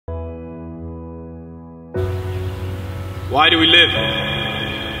Why do we live?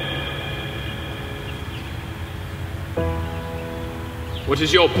 What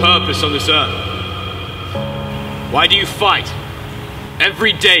is your purpose on this earth? Why do you fight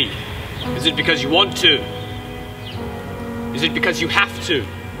every day? Is it because you want to? Is it because you have to?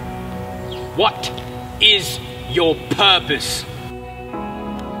 What is your purpose?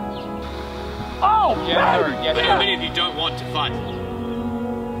 Oh, Many of you don't want to fight.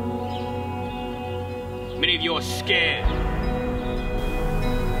 Many of you are scared.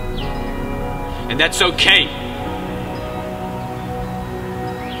 And that's okay.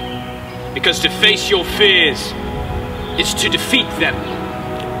 Because to face your fears is to defeat them.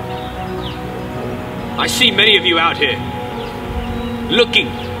 I see many of you out here looking,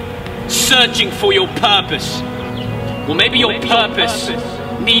 searching for your purpose. Well, maybe your purpose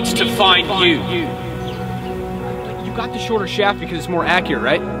needs to find you. You got the shorter shaft because it's more accurate,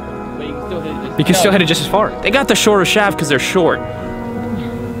 right? But you can still hit it. You can still hit it just as far. They got the shorter shaft because they're short.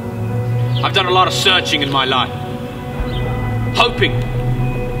 I've done a lot of searching in my life, hoping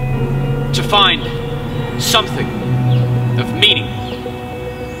to find something of meaning.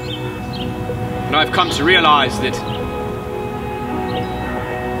 And I've come to realize that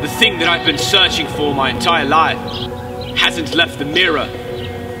the thing that I've been searching for my entire life hasn't left the mirror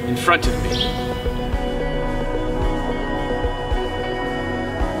in front of me.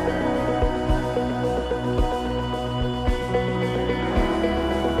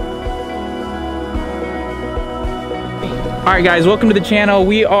 Alright guys, welcome to the channel.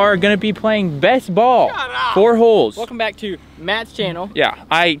 We are going to be playing best ball. 4 holes. Welcome back to Matt's channel. Yeah,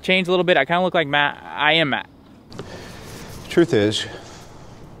 I changed a little bit. I kind of look like Matt. I am Matt. Truth is,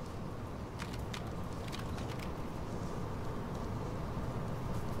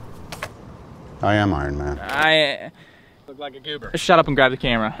 I am Iron Man. I Look like a goober. shut up and grab the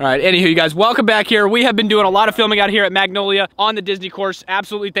camera. All right, anywho, you guys, welcome back here. We have been doing a lot of filming out here at Magnolia on the Disney course.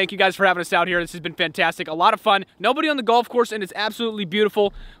 Absolutely, thank you guys for having us out here. This has been fantastic. A lot of fun. Nobody on the golf course, and it's absolutely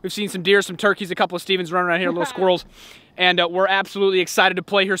beautiful. We've seen some deer, some turkeys, a couple of Stevens running around here, little squirrels. And we're absolutely excited to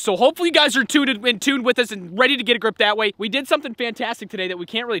play here. So hopefully you guys are in tune with us and ready to get a grip that way. We did something fantastic today that we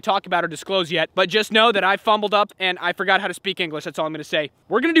can't really talk about or disclose yet, but just know that I fumbled up and I forgot how to speak English. That's all I'm gonna say.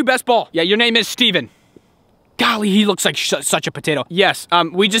 We're gonna do best ball. Yeah, your name is Steven. Golly, he looks like such a potato. Yes,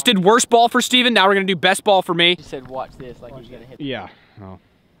 we just did worst ball for Steven. Now we're gonna do best ball for me. You said watch this, like he's gonna hit. Yeah. Oh.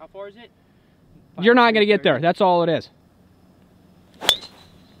 How far is it? You're not gonna get there. That's all it is.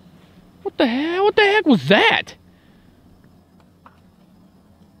 What the hell? What the heck was that?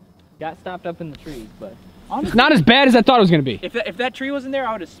 Got stopped up in the trees, but Honestly, not as bad as I thought it was gonna be. If that tree wasn't there,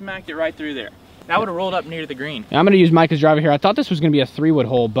 I would have smacked it right through there. That would have rolled up near the green. I'm gonna use Micah's driver here. I thought this was gonna be a 3-wood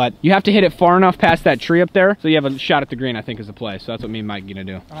hole, but you have to hit it far enough past that tree up there so you have a shot at the green, I think is the play. So that's what me and Mike are gonna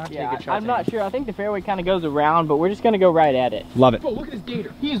do. yeah, I'm not sure. I think the fairway kind of goes around, but we're just gonna go right at it. Love it. Bro, look at this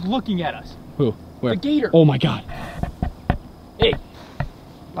gator. He is looking at us. Who? Where? The gator. Oh my God. Hey.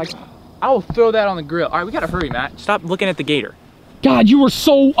 Like, I will throw that on the grill. All right, we gotta hurry, Matt. Stop looking at the gator. God, you were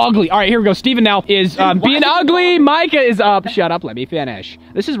so ugly. All right, here we go. Steven now is being ugly. Micah is up. Shut up, let me finish.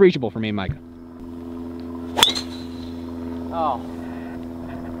 This is reachable for me and Micah. Oh. All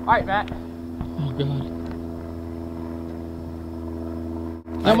right, Matt. Oh God.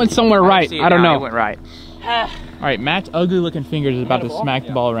 That went somewhere right. I don't know. It went right. All right, Matt's ugly looking fingers is about to smack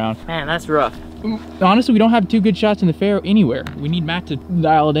the ball around. Man, that's rough. Honestly, we don't have 2 good shots in the fair anywhere. We need Matt to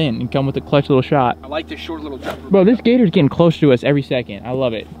dial it in and come with a clutch little shot. I like this short little jump. Bro, this gator's getting close to us every second. I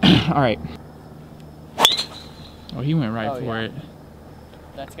love it. All right. Oh, he went right for it.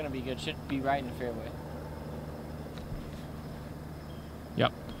 That's gonna be good. Should be right in the fairway.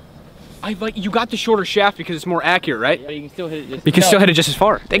 Yep. You got the shorter shaft because it's more accurate, right? But you can still hit it just. You can still hit it just as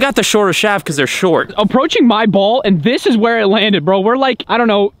far. They got the shorter shaft because they're short. Approaching my ball, and this is where it landed, bro. We're like, I don't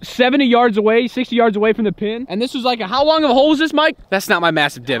know, 70 yards away, 60 yards away from the pin. And this was like, how long of a hole is this, Mike? That's not my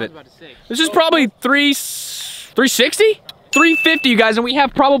massive divot. This is probably 360? 350, you guys, and we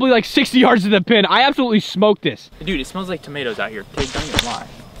have probably like 60 yards to the pin. I absolutely smoked this. Dude, it smells like tomatoes out here. Don't even lie.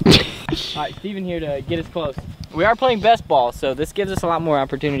 All right, Steven here to get us close. We are playing best ball, so this gives us a lot more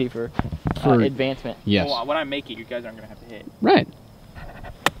opportunity for advancement. Yes. Well, when I make it, you guys aren't gonna have to hit. Right.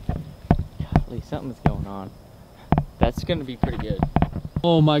 Golly, something's going on. That's gonna be pretty good.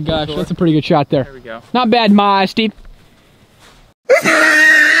 Oh my gosh, that's a pretty good shot there. There we go. Not bad, Steve.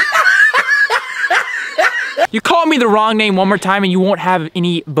 You call me the wrong name one more time and you won't have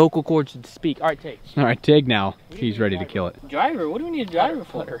any vocal cords to speak. All right, take. All right, Tig now. He's ready to kill it. Driver? What do we need a driver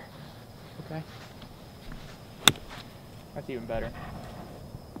for? Okay. That's even better.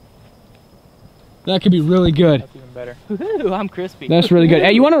 That could be really good. That's even better. Woohoo, I'm crispy. That's really good.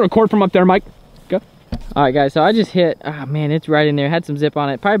 Hey, you want to record from up there, Mike? Go. All right, guys, so I just hit, oh man, it's right in there. Had some zip on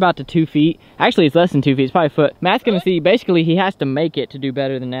it, probably about to 2 feet. Actually, it's less than 2 feet, it's probably a foot. Matt's gonna see, basically, he has to make it to do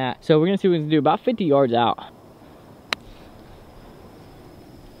better than that. So we're gonna see what we can do, about 50 yards out.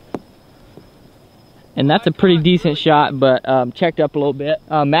 And that's a pretty decent shot, but checked up a little bit.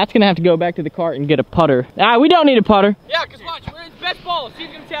 Matt's gonna have to go back to the cart and get a putter. We don't need a putter. Yeah, because watch, we're in best ball.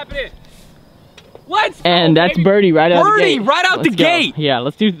 Steve's gonna tap it in. Let's go, and that's baby. birdie right out the gate. Birdie right out the gate. Yeah,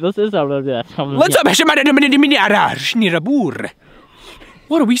 let's do this. Let's up.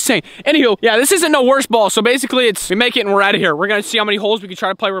 What are we saying? Anywho, yeah, this isn't no worse ball. So basically, we make it and we're out of here. We're gonna see how many holes we can try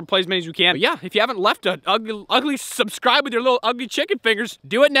to play. We're gonna play as many as we can. But yeah, if you haven't left an ugly subscribe with your little ugly chicken fingers,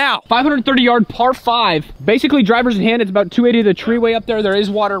 do it now. 530-yard par 5. Basically, driver's in hand. It's about 280 to the tree way up there. There is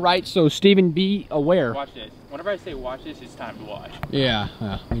water, right? So Steven, be aware. Watch this. Whenever I say watch this, it's time to watch. Yeah,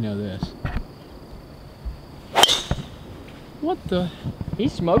 we know this. What the? He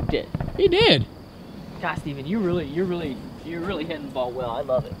smoked it. He did. God, Steven, you're really hitting the ball well. I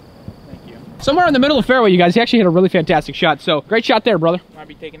love it. Thank you. Somewhere in the middle of the fairway, you guys. He actually hit a really fantastic shot. So great shot there, brother. Might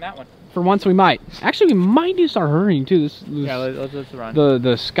be taking that one. For once, we might. Actually, we might need to start hurrying too. Yeah, let's run.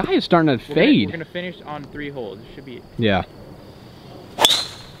 The sky is starting to fade. We're gonna finish on 3 holes. It should be. Yeah.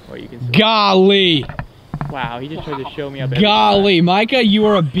 Well, you can see. Golly. Wow, he just tried to show me up. Golly, Micah, you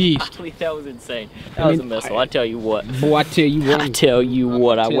are a beast. That was insane. That was a missile. I tell you what. Boy, I tell you what. I tell you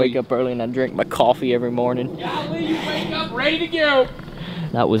what. I wake up early and I drink my coffee every morning. Golly, you wake up ready to go.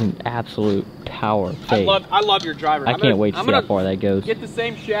 That was an absolute power fade. I love your driver. I can't wait to see how far that goes. Get the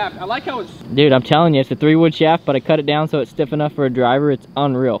same shaft. I like how it's. Dude, I'm telling you, it's a 3-wood shaft, but I cut it down so it's stiff enough for a driver. It's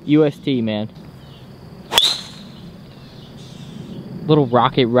unreal. UST, man. Little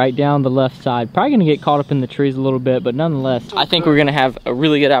rocket right down the left side. Probably gonna get caught up in the trees a little bit, but nonetheless, I think we're gonna have a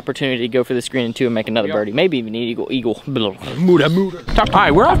really good opportunity to go for the screen in 2 and make another birdie. Maybe even eagle. All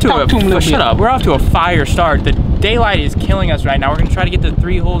right, we're off to we're off to a fire start. The daylight is killing us right now. We're gonna try to get the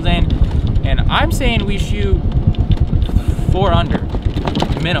 3 holes in, and I'm saying we shoot 4 under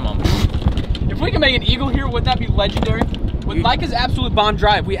minimum. If we can make an eagle here, would that be legendary? With Micah's absolute bomb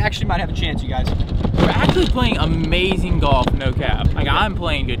drive, we actually might have a chance, you guys. We're actually playing amazing golf, no cap. Like, I'm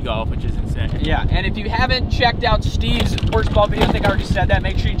playing good golf, which is insane. Yeah, and if you haven't checked out Steve's worst ball video, I think I already said that,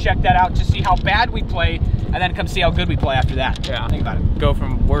 make sure you check that out to see how bad we play, and then come see how good we play after that. Yeah. Think about it. Go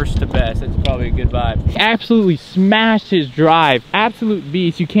from worst to best. That's probably a good vibe. Absolutely smashed his drive. Absolute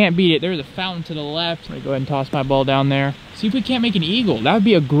beast. You can't beat it. There's a fountain to the left. I'm gonna go ahead and toss my ball down there. See if we can't make an eagle. That would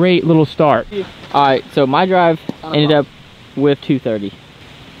be a great little start. All right, so my drive ended up with 230.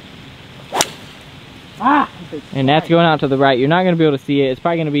 And that's going out to the right. You're not going to be able to see it. It's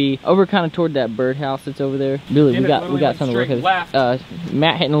probably going to be over kind of toward that birdhouse that's over there. Really, we got something to look at.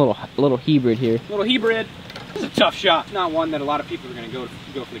 Matt hitting a little hybrid here. Little hybrid. This is a tough shot. Not one that a lot of people are going to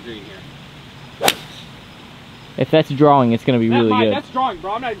go for the green here. If that's drawing, it's going to be really good. That's drawing,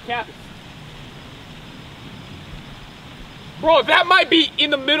 bro. I'm not even capping. Bro, that might be in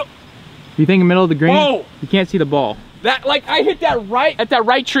the middle. You think in the middle of the green? Whoa. You can't see the ball. That, like, I hit that right at that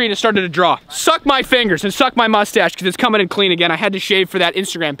right tree and it started to draw. Suck my fingers and suck my mustache because it's coming in clean again. I had to shave for that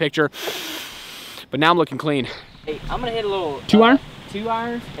Instagram picture, but now I'm looking clean. Hey, I'm gonna hit a little 2-iron? 2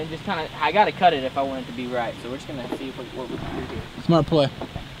 irons and just kind of, I gotta cut it if I want it to be right. So we're just gonna see what we can do here. Smart play.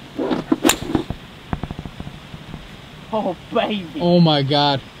 Oh baby. Oh my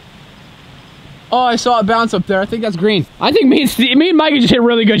God. Oh, I saw it bounce up there. I think that's green. I think me and Micah just hit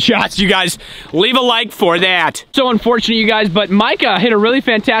really good shots, you guys. Leave a like for that. So unfortunate, you guys, but Micah hit a really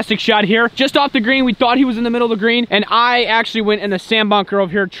fantastic shot here. Just off the green, we thought he was in the middle of the green, and I actually went in the sand bunker over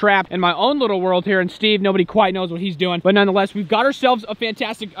here, trapped in my own little world here, and Steve, nobody quite knows what he's doing. But nonetheless, we've got ourselves a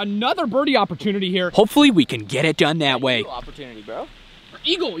fantastic, another birdie opportunity here. Hopefully, we can get it done that way. Opportunity, bro.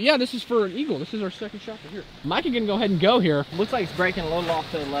 Eagle, yeah, this is for an eagle. This is our second shot right here. Micah gonna go ahead and go here. Looks like it's breaking a little off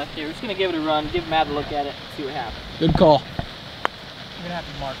to the left here. We're just gonna give it a run, give Matt a look at it, see what happens. Good call. We're gonna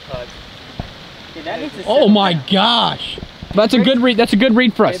have to mark putts. Okay, that needs to oh my gosh. That's a good read. That's a good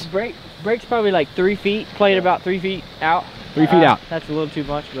read for us. It breaks probably like 3 feet. Played about 3 feet out. 3 feet out. That's a little too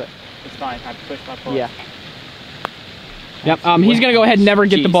much, but it's fine. I pushed my putt. Yeah. Yep, he's gonna go ahead and never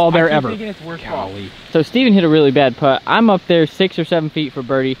get the ball there ever. It's worse ball. So Steven hit a really bad putt. I'm up there 6 or 7 feet for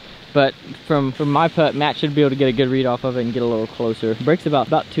birdie, but from my putt, Matt should be able to get a good read off of it and get a little closer. Breaks about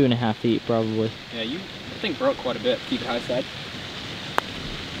 2.5 feet probably. Yeah, I think broke quite a bit. Keep it high side.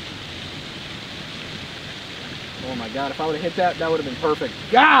 Oh my God, if I would have hit that, that would have been perfect.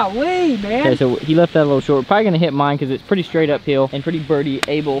 Golly, man! Okay, so he left that a little short. Probably gonna hit mine because it's pretty straight uphill and pretty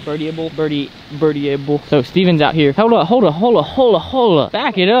birdieable. So Steven's out here. Hold up.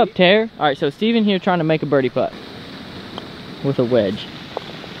 Back it up, Tare. All right, so Steven here trying to make a birdie putt with a wedge.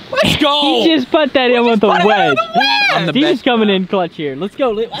 Let's go. He just put that in with a wedge. Steven's coming in clutch here. Let's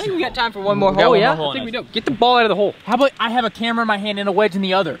go. I think we got time for one more hole. Yeah, I think we do. Get the ball out of the hole. How about I have a camera in my hand and a wedge in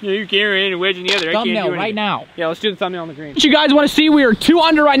the other? Yeah, you camera in a wedge in the other. Thumbnail right now. Yeah, let's do the thumbnail on the green. What you guys want to see? We are 2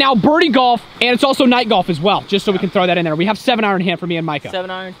 under right now, birdie golf, and it's also night golf as well, just so we can throw that in there. We have 7 iron in hand for me and Micah.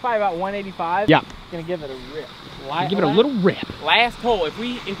 7 irons, probably about 185. Yeah. Gonna give it a rip. Give it a little rip. Last hole. If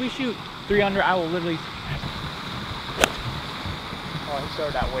we shoot 3 under, I will literally. Oh, he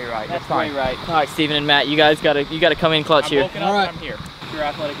started that way right. That's fine. Way right. All right, Steven and Matt, you guys gotta come in clutch here. All right. I'm here. Your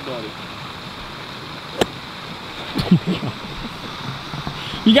athletic ability.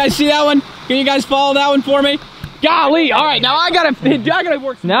 You guys see that one? Can you guys follow that one for me? Golly! All right, now I gotta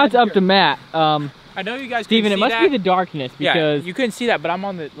work. Now it's up to Matt. I know you guys. Steven, it must be the darkness because you couldn't see that, but I'm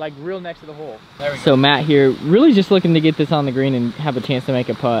on the real next to the hole. There we go. So Matt here, really just looking to get this on the green and have a chance to make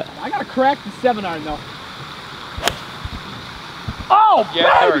a putt. I gotta crack the 7 iron though. Oh,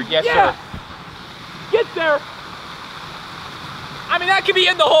 yes, sir. Yes, sir. Get there. I mean, that could be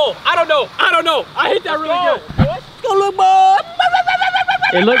in the hole. I don't know. I hit that really good. Let's go, look, boy.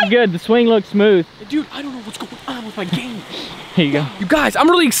 It looked good. The swing looked smooth. Dude, I don't know what's going on with my game. Here you go. You guys, I'm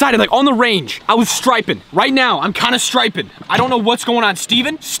really excited. Like on the range, I was striping. Right now, I'm kind of striping. I don't know what's going on.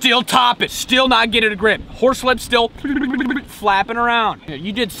 Steven, still topping. Still not getting a grip. Horseflip still flapping around.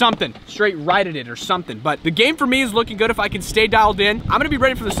 You did something. Straight righted it or something. But the game for me is looking good if I can stay dialed in. I'm going to be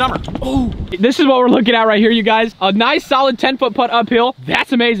ready for the summer. Oh, this is what we're looking at right here, you guys. A nice, solid 10-foot putt uphill.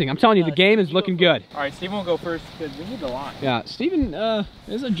 That's amazing. I'm telling you, the game is looking good. All right, Steven will go first because we need the line. Yeah, Steven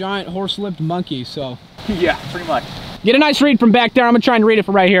is a giant horse-lipped monkey, so. Yeah, pretty much. Get a nice read from back there. I'm gonna try and read it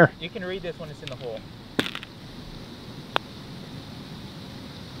from right here. You can read this when it's in the hole.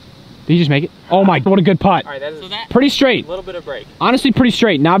 Did you just make it? Oh my, what a good putt. All right, that is pretty straight. A little bit of break. Honestly, pretty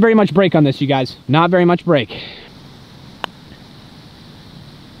straight. Not very much break on this, you guys. Not very much break.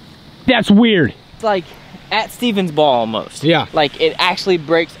 That's weird. It's like at Steven's ball almost. Yeah. Like it actually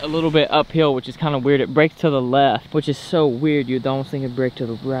breaks a little bit uphill, which is kind of weird. It breaks to the left, which is so weird. You'd almost think it'd break to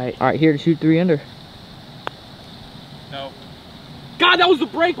the right. All right, here to shoot 3 under. No. God, that was the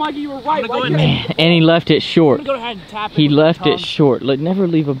break, Mikey. You were right. Man, and he left it short. I'm gonna go ahead and tap it. He left it short. Like, never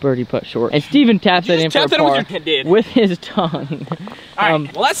leave a birdie putt short. And Steven taps it in for a par with his tongue. All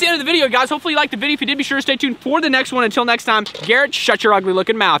right, well, that's the end of the video, guys. Hopefully you liked the video. If you did, be sure to stay tuned for the next one. Until next time, Garrett, shut your ugly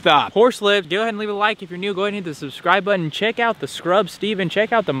looking mouth up. Horseflip, go ahead and leave a like. If you're new, go ahead and hit the subscribe button. Check out the scrub Steven.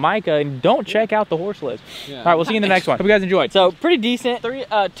 Check out the Micah. And don't check out the Horseflip. Yeah. All right, we'll see you in the next one. Hope you guys enjoyed. So, pretty decent.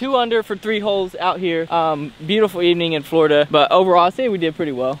 2 under for 3 holes out here. Beautiful evening in Florida. But overall, I'd say we did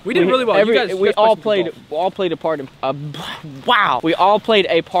pretty well. We did really well. We all played a part in, wow. We all played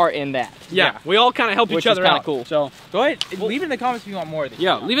a part in that. Yeah, we all kind of helped each other out. Cool. So go ahead, leave in the comments if you want more of these.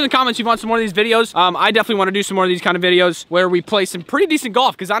 Yeah, leave in the comments if you want some more of these videos. I definitely want to do some more of these kind of videos where we play some pretty decent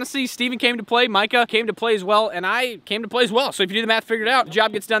golf, because honestly, Steven came to play, Micah came to play as well, and I came to play as well. So if you do the math, figure it out, the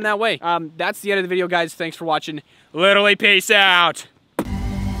job gets done that way. That's the end of the video, guys. Thanks for watching. Literally, peace out.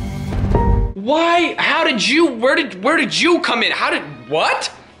 Why? How did you? Where did you come in? How did?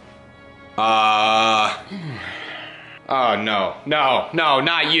 What? Oh, no,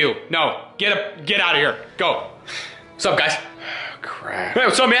 not you. No, get out of here. Go. What's up, guys? Oh, crap. Hey,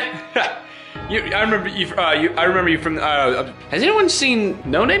 what's up, man? I remember you from, has anyone seen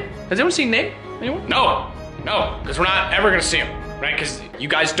No Name? Has anyone seen Name? Anyone? No, because we're not ever gonna see him, right? Because you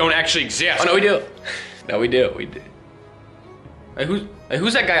guys don't actually exist. Oh, no, we do. No, we do. Hey,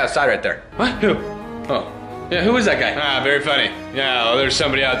 who's that guy outside right there? What? Who? Oh. Yeah, who is that guy? Ah, very funny. Yeah, well, there's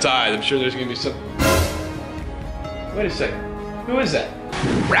somebody outside. I'm sure there's gonna be some... Wait a second. Who is that?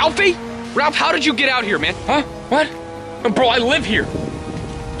 Ralphie? Ralph, how did you get out here, man? Huh? What? Oh, bro, I live here.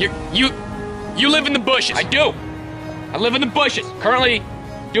 You live in the bushes. I do. I live in the bushes. Currently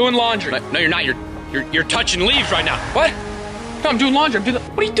doing laundry. No, you're not. You're touching leaves right now. What? No, I'm doing laundry.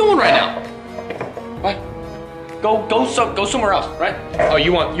 What are you doing right now? What? Go somewhere else, right? Oh,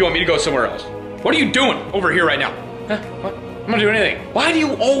 you want me to go somewhere else? What are you doing over here right now? Huh? What? I'm not doing anything. Why do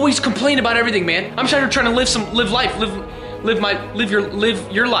you always complain about everything, man? I'm trying to live life, live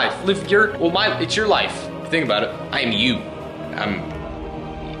your life, it's your life. Think about it. I am you.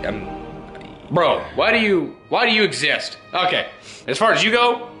 Bro, why do you exist? Okay, as far as you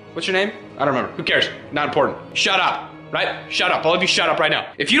go, what's your name? I don't remember. Who cares? Not important. Shut up, right? Shut up. All of you shut up right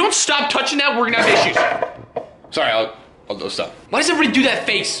now. If you don't stop touching that, we're gonna have issues. Sorry, I'll stop. Why does everybody do that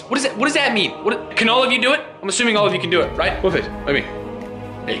face? What does that mean? Can all of you do it? I'm assuming all of you can do it, right? What face? What do you mean?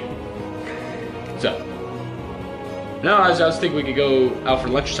 Hey. What's up? No, I was thinking we could go out for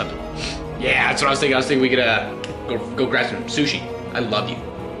lunch or something. Yeah, that's what I was thinking. I was thinking we could go grab some sushi. I love you.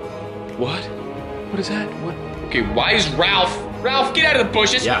 What? What is that? What? Okay, why is Ralph Ralph, get out of the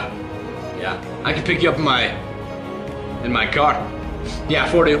bushes. Yeah. I can pick you up in my car. Yeah,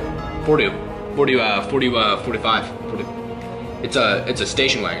 45. 40. It's a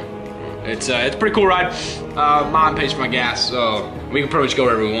station wagon. It's a pretty cool ride. Mom pays for my gas, so we can pretty much go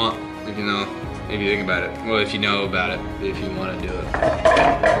wherever we want. If you think about it. Well, if you know about it, if you want to do it.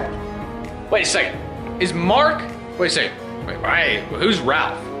 Wait a second. Is Mark? Wait a second. Wait, who's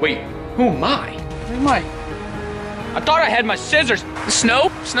Ralph? Wait, who am I? Where am I? I thought I had my scissors. The snow?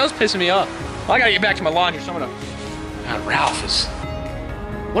 Snow's pissing me off. Well, I gotta get back to my laundry, so I'm gonna... God, Ralph is...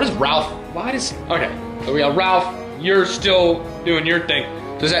 What is Ralph? Why does... Okay, so we got Ralph. You're still doing your thing.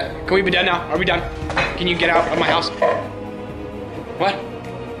 Does that... Can we be done now? Are we done? Can you get out of my house? What?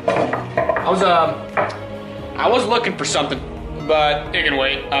 I was looking for something, but it can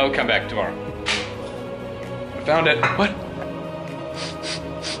wait. I'll come back tomorrow. I found it. What?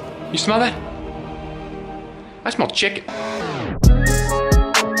 You smell that? I smell chicken.